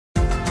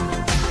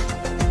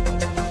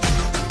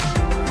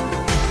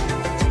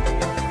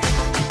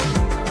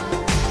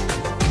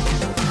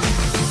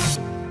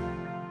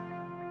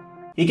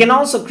You can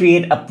also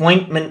create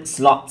appointment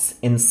slots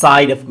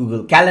inside of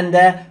Google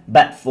Calendar,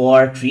 but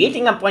for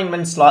creating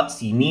appointment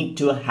slots, you need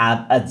to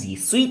have a G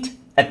Suite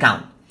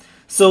account.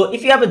 So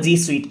if you have a G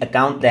Suite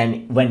account,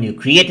 then when you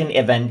create an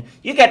event,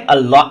 you get a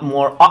lot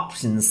more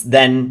options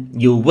than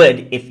you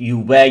would if you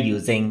were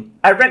using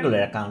a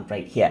regular account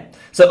right here.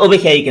 So over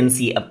here, you can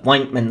see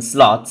appointment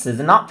slots is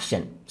an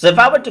option. So if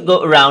I were to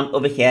go around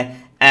over here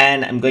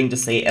and I'm going to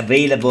say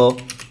available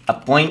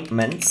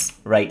appointments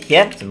right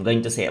here. So I'm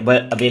going to say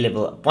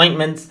available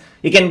appointments.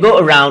 You can go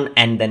around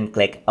and then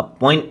click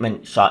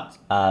appointment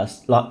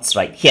slots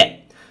right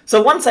here.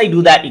 So once I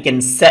do that, you can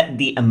set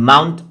the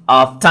amount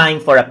of time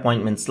for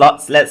appointment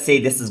slots. Let's say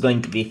this is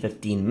going to be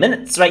 15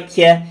 minutes right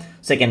here.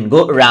 So you can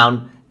go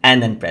around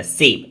and then press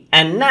save.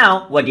 And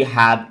now what you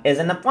have is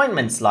an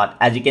appointment slot,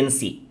 as you can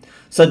see.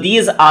 So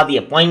these are the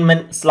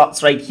appointment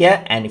slots right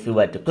here. And if you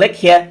were to click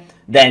here,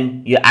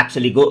 then you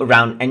actually go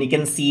around and you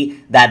can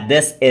see that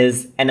this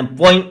is an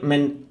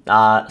appointment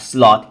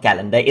slot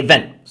calendar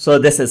event. So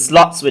this is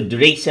slots with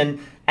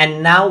duration.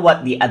 And now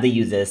what the other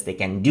users they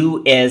can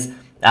do is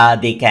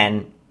they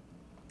can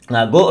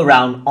go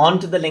around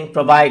onto the link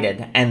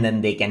provided and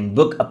then they can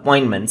book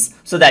appointments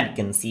so that you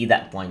can see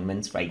the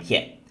appointments right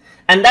here.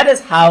 And that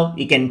is how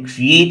you can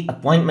create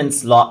appointment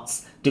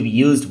slots to be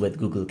used with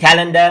Google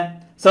Calendar.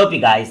 So hope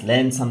you guys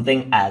learned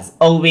something as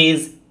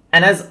always.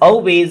 And as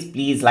always,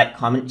 please like,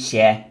 comment,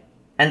 share,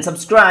 and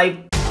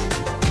subscribe.